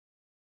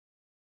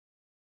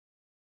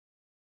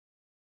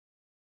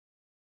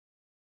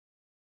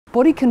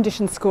Body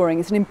condition scoring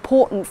is an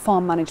important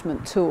farm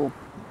management tool.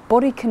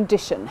 Body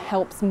condition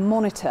helps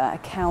monitor a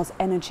cow's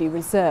energy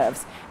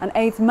reserves and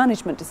aids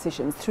management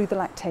decisions through the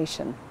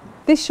lactation.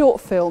 This short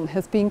film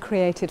has been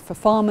created for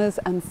farmers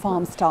and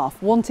farm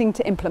staff wanting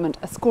to implement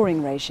a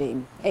scoring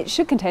regime. It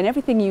should contain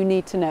everything you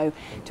need to know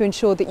to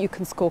ensure that you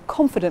can score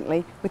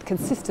confidently with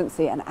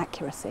consistency and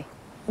accuracy.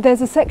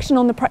 There's a section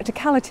on the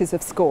practicalities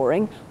of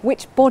scoring,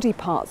 which body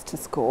parts to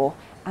score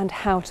and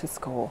how to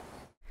score.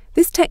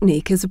 This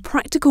technique is a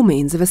practical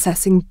means of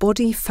assessing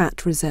body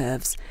fat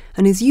reserves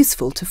and is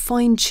useful to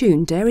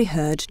fine-tune dairy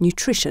herd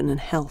nutrition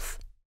and health.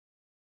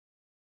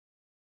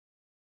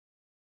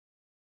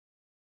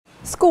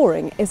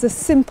 Scoring is a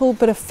simple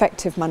but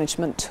effective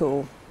management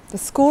tool. The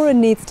scorer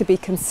needs to be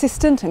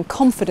consistent and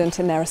confident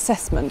in their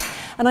assessment,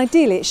 and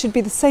ideally it should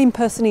be the same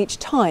person each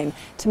time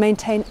to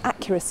maintain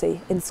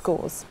accuracy in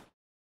scores.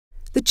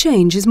 The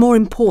change is more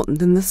important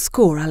than the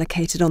score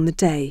allocated on the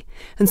day,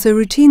 and so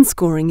routine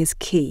scoring is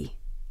key.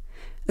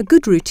 A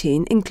good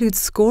routine includes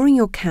scoring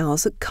your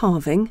cows at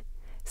calving,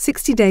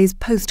 60 days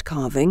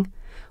post-calving,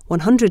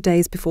 100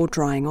 days before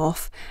drying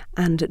off,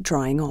 and at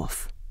drying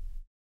off.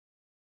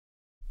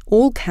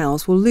 All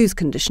cows will lose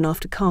condition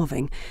after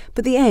calving,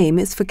 but the aim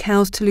is for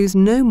cows to lose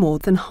no more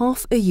than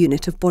half a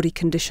unit of body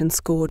condition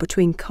scored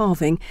between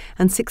calving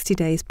and 60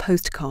 days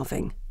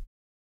post-calving.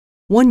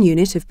 1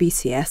 unit of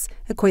BCS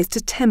equates to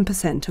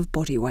 10% of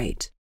body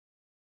weight.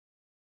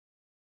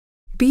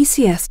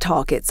 BCS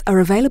targets are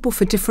available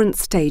for different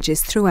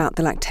stages throughout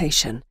the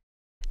lactation.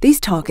 These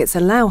targets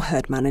allow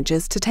herd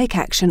managers to take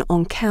action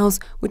on cows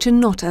which are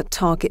not at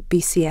target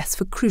BCS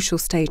for crucial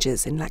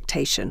stages in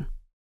lactation.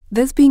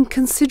 There's been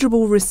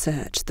considerable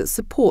research that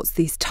supports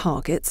these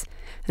targets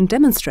and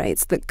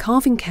demonstrates that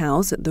calving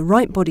cows at the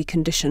right body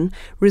condition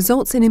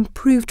results in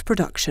improved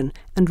production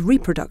and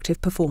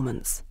reproductive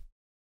performance.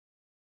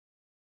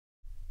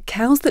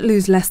 Cows that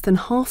lose less than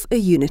half a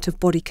unit of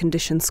body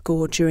condition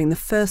score during the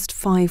first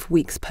 5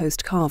 weeks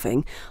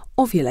post-calving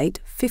ovulate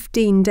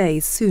 15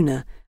 days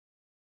sooner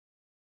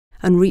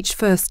and reach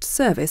first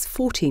service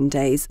 14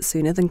 days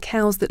sooner than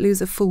cows that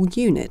lose a full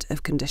unit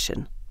of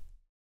condition.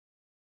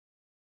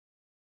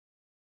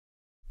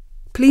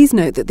 Please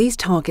note that these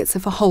targets are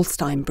for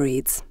Holstein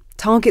breeds.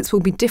 Targets will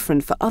be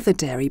different for other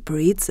dairy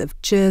breeds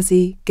of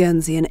Jersey,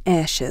 Guernsey and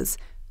Ayrshires,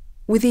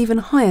 with even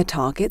higher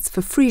targets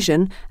for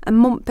Frisian and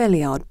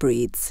Montbéliard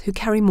breeds who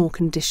carry more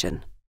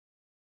condition.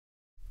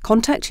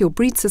 Contact your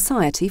breed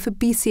society for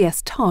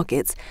BCS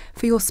targets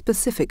for your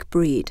specific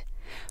breed.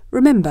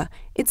 Remember,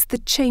 it's the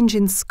change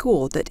in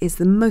score that is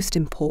the most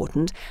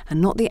important and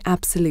not the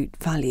absolute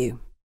value.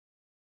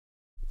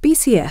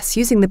 BCS,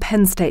 using the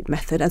Penn State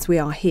method as we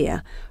are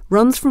here,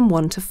 runs from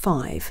 1 to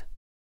 5.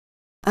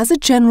 As a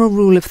general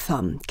rule of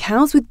thumb,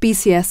 cows with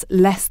BCS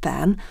less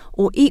than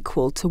or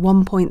equal to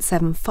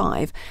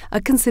 1.75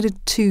 are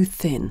considered too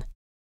thin.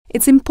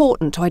 It's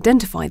important to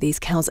identify these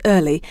cows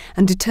early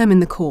and determine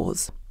the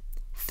cause.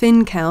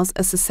 Thin cows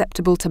are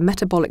susceptible to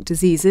metabolic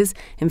diseases,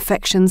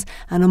 infections,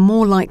 and are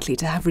more likely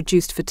to have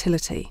reduced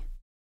fertility.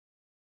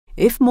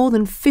 If more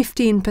than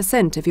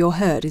 15% of your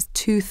herd is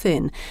too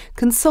thin,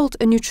 consult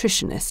a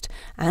nutritionist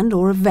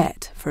and/or a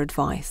vet for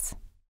advice.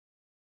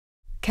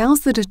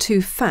 Cows that are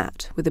too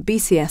fat, with a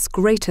BCS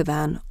greater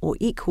than or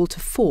equal to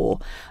 4,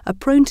 are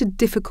prone to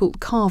difficult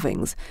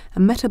calvings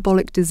and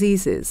metabolic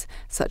diseases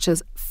such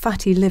as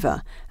fatty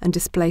liver and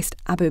displaced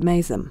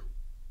abomasum,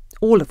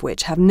 all of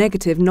which have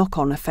negative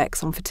knock-on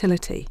effects on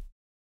fertility.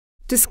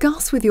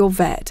 Discuss with your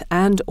vet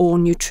and/or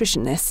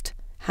nutritionist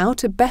how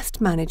to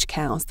best manage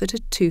cows that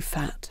are too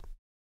fat.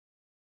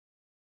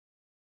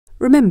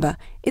 Remember,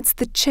 it's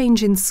the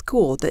change in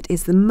score that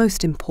is the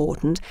most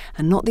important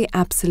and not the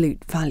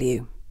absolute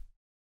value.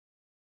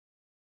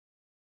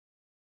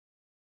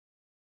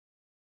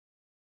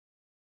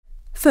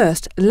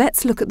 First,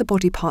 let's look at the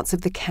body parts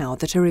of the cow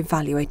that are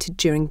evaluated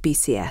during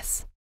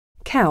BCS.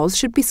 Cows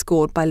should be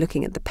scored by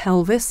looking at the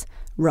pelvis,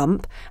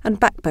 rump and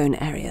backbone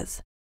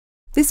areas.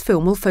 This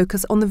film will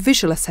focus on the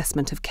visual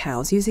assessment of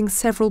cows using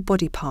several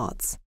body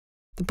parts.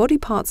 The body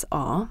parts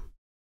are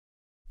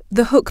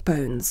the hook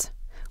bones.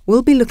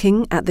 We'll be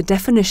looking at the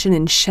definition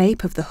in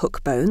shape of the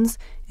hook bones,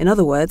 in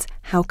other words,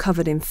 how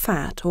covered in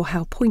fat or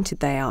how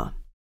pointed they are.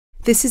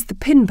 This is the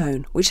pin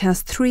bone, which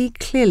has 3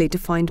 clearly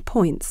defined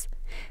points.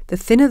 The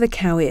thinner the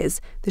cow is,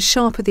 the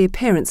sharper the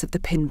appearance of the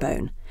pin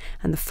bone,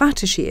 and the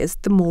fatter she is,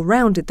 the more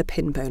rounded the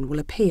pin bone will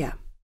appear.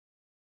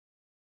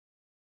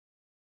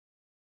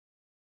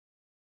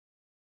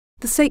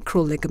 The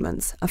sacral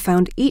ligaments are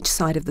found each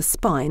side of the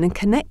spine and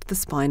connect the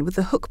spine with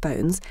the hook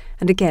bones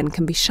and again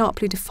can be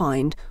sharply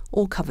defined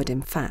or covered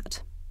in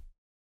fat.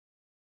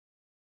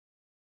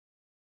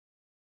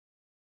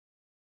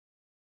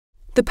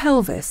 The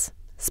pelvis,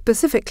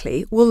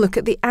 specifically, will look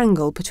at the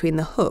angle between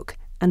the hook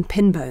and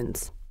pin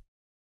bones.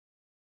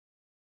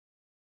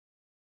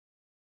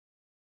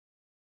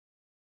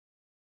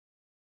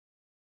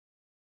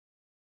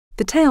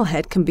 The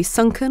tailhead can be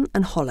sunken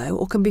and hollow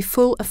or can be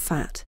full of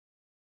fat.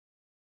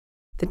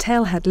 The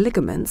tailhead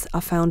ligaments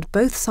are found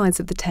both sides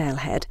of the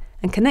tailhead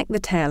and connect the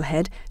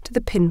tailhead to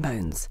the pin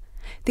bones.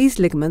 these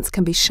ligaments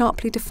can be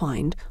sharply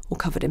defined or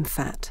covered in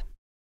fat.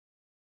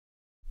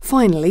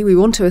 Finally, we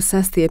want to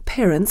assess the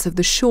appearance of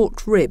the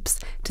short ribs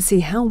to see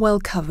how well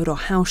covered or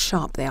how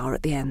sharp they are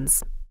at the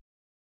ends.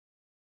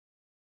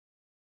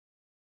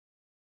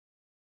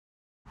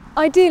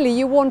 Ideally,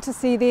 you want to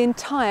see the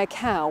entire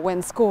cow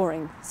when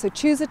scoring, so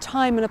choose a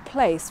time and a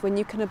place when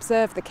you can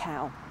observe the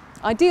cow.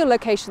 Ideal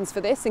locations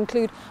for this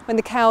include when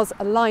the cows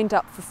are lined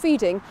up for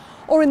feeding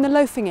or in the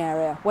loafing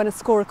area when a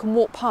scorer can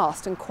walk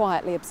past and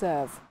quietly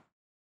observe.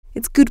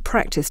 It's good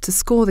practice to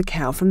score the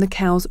cow from the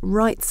cow's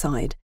right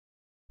side.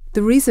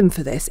 The reason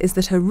for this is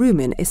that her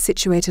rumen is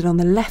situated on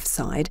the left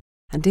side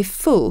and, if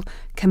full,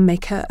 can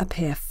make her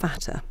appear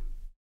fatter.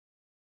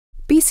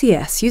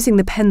 BCS, using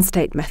the Penn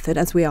State method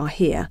as we are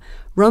here,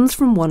 runs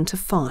from 1 to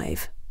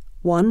 5,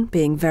 1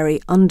 being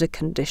very under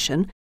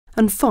condition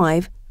and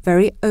 5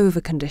 very over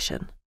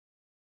condition.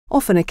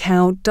 Often a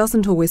cow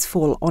doesn't always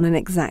fall on an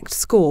exact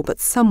score,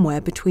 but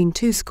somewhere between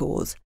two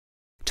scores.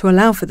 To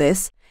allow for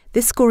this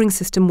scoring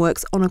system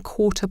works on a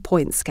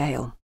quarter-point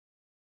scale.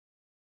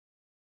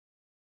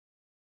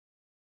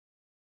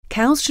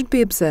 Cows should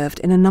be observed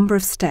in a number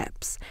of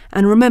steps,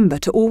 and remember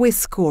to always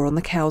score on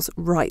the cow's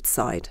right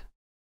side.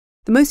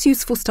 The most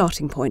useful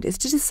starting point is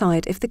to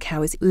decide if the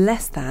cow is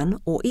less than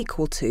or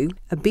equal to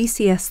a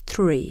BCS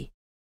 3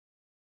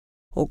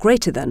 or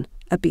greater than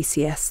a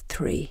BCS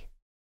 3.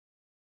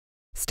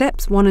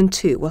 Steps 1 and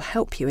 2 will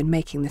help you in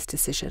making this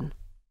decision.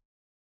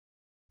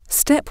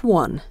 Step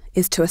 1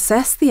 is to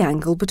assess the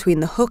angle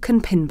between the hook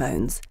and pin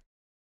bones.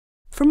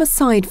 From a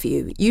side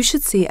view, you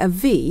should see a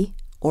V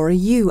or a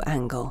U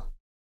angle.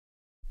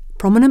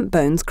 Prominent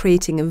bones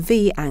creating a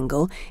V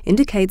angle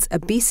indicates a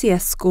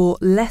BCS score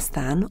less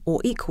than or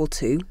equal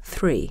to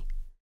 3.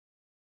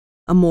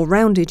 A more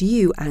rounded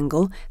U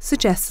angle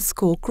suggests a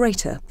score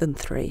greater than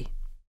 3.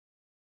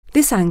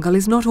 This angle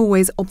is not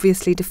always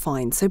obviously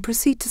defined, so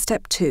proceed to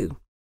step 2.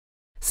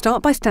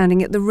 Start by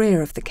standing at the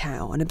rear of the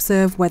cow and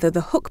observe whether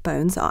the hook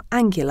bones are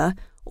angular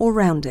or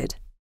rounded.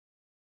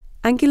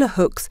 Angular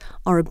hooks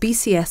are a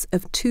BCS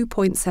of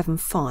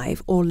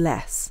 2.75 or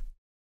less,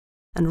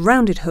 and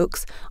rounded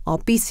hooks are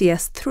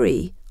BCS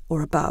 3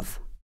 or above.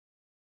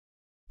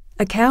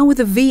 A cow with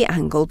a V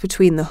angle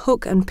between the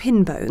hook and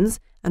pin bones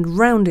and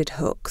rounded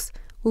hooks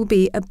will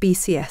be a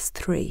BCS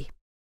 3.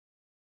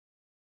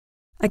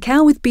 A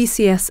cow with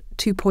BCS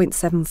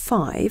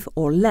 2.75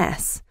 or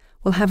less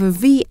will have a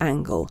V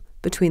angle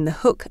between the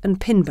hook and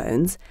pin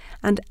bones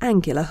and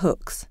angular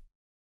hooks.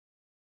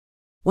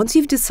 Once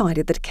you've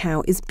decided that a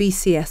cow is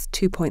BCS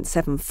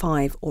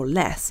 2.75 or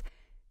less,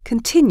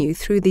 continue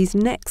through these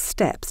next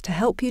steps to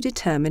help you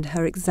determine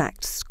her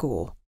exact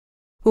score.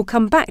 We'll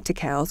come back to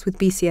cows with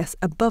BCS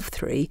above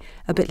 3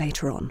 a bit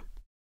later on.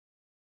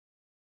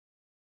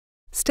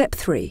 Step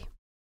 3.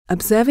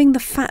 Observing the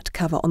fat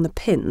cover on the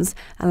pins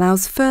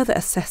allows further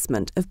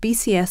assessment of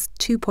BCS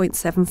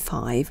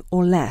 2.75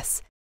 or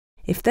less.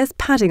 If there's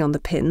padding on the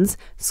pins,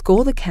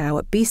 score the cow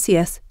at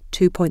BCS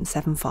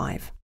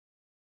 2.75.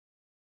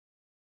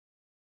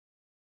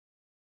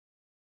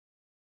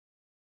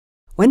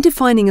 When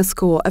defining a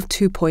score of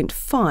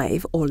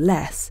 2.5 or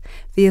less,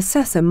 the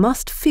assessor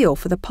must feel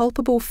for the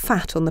palpable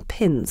fat on the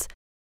pins.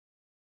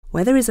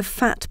 Where there is a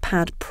fat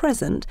pad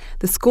present,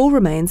 the score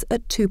remains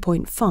at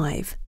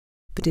 2.5.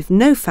 But if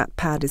no fat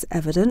pad is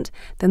evident,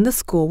 then the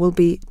score will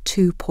be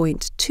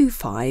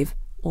 2.25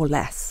 or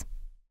less.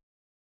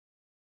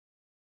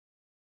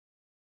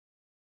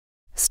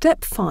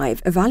 Step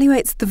 5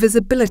 evaluates the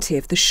visibility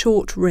of the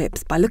short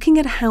ribs by looking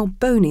at how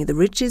bony the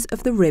ridges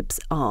of the ribs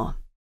are.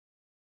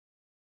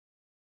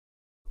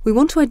 We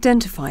want to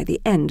identify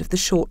the end of the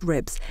short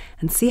ribs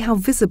and see how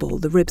visible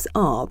the ribs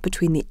are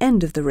between the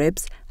end of the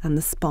ribs and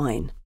the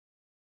spine.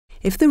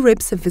 If the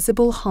ribs are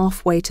visible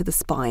halfway to the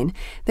spine,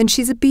 then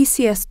she's a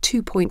BCS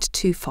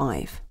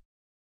 2.25.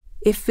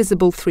 If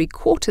visible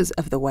 3/4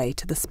 of the way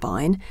to the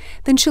spine,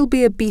 then she'll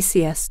be a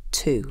BCS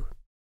 2.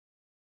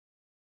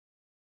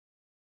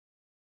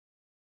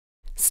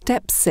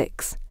 Step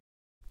 6.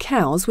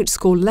 Cows which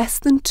score less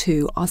than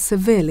 2 are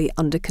severely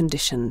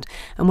underconditioned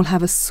and will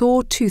have a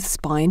sore tooth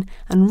spine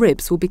and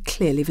ribs will be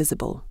clearly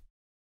visible.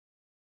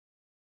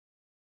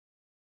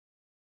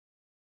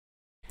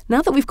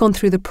 Now that we've gone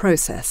through the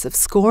process of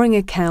scoring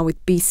a cow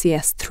with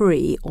BCS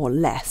 3 or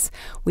less,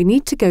 we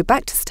need to go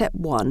back to step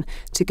 1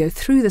 to go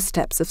through the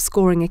steps of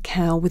scoring a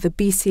cow with a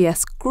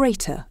BCS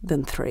greater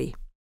than 3.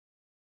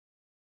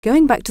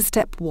 Going back to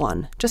step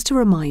 1, just to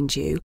remind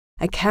you,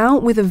 a cow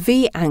with a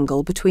V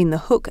angle between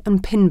the hook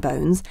and pin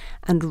bones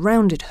and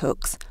rounded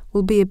hooks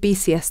will be a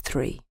BCS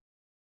 3.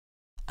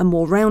 A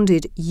more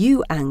rounded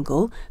U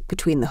angle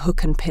between the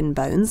hook and pin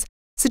bones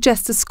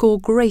suggests a score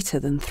greater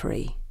than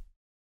 3.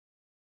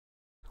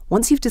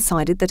 Once you've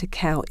decided that a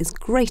cow is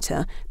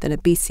greater than a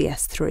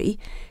BCS 3,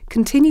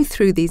 continue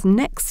through these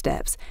next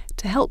steps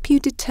to help you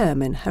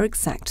determine her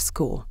exact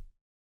score.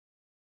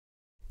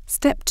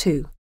 Step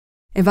 2.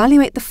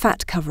 Evaluate the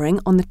fat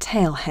covering on the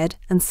tail head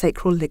and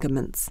sacral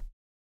ligaments.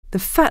 The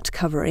fat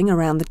covering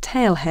around the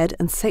tail head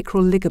and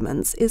sacral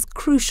ligaments is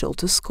crucial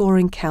to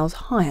scoring cows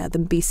higher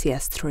than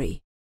BCS 3.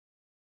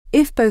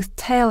 If both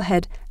tail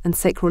head and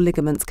sacral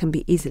ligaments can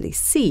be easily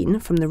seen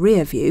from the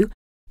rear view,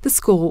 the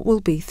score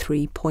will be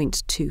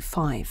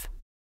 3.25.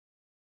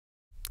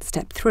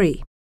 Step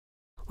 3.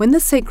 When the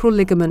sacral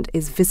ligament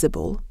is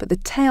visible, but the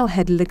tail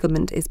head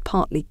ligament is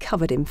partly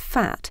covered in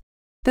fat,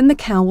 then the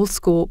cow will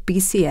score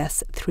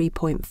BCS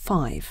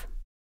 3.5.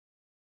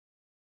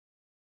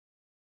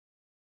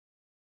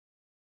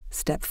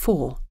 Step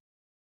 4.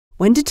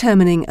 When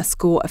determining a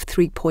score of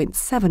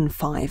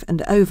 3.75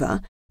 and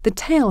over, the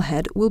tail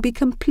head will be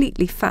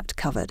completely fat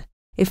covered.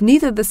 If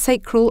neither the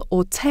sacral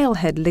or tail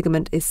head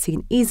ligament is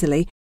seen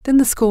easily, then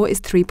the score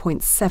is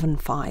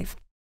 3.75.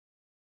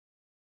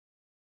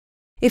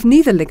 If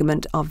neither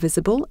ligament are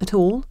visible at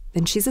all,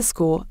 then she's a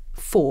score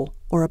 4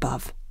 or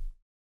above.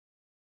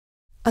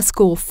 A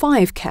score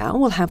 5 cow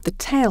will have the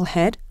tail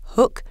head,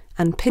 hook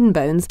and pin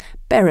bones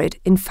buried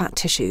in fat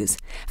tissues.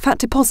 Fat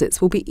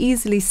deposits will be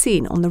easily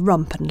seen on the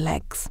rump and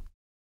legs.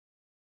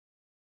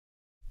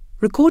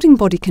 Recording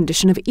body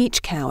condition of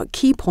each cow at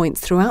key points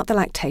throughout the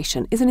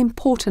lactation is an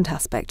important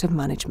aspect of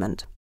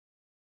management.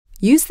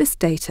 Use this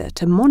data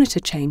to monitor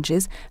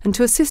changes and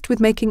to assist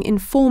with making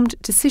informed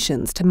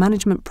decisions to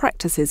management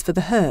practices for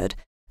the herd,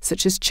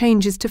 such as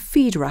changes to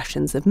feed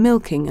rations of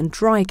milking and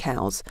dry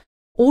cows,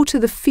 or to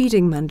the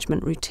feeding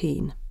management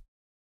routine.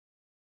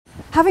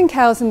 Having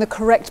cows in the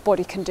correct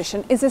body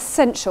condition is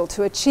essential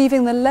to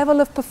achieving the level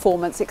of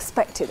performance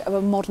expected of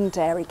a modern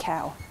dairy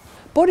cow.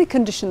 Body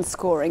condition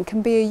scoring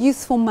can be a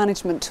useful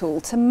management tool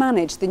to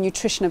manage the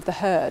nutrition of the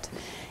herd.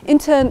 In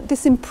turn,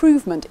 this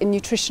improvement in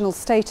nutritional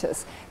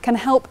status can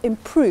help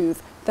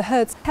improve the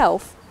herd's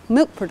health,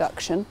 milk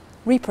production,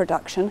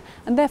 reproduction,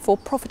 and therefore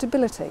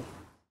profitability.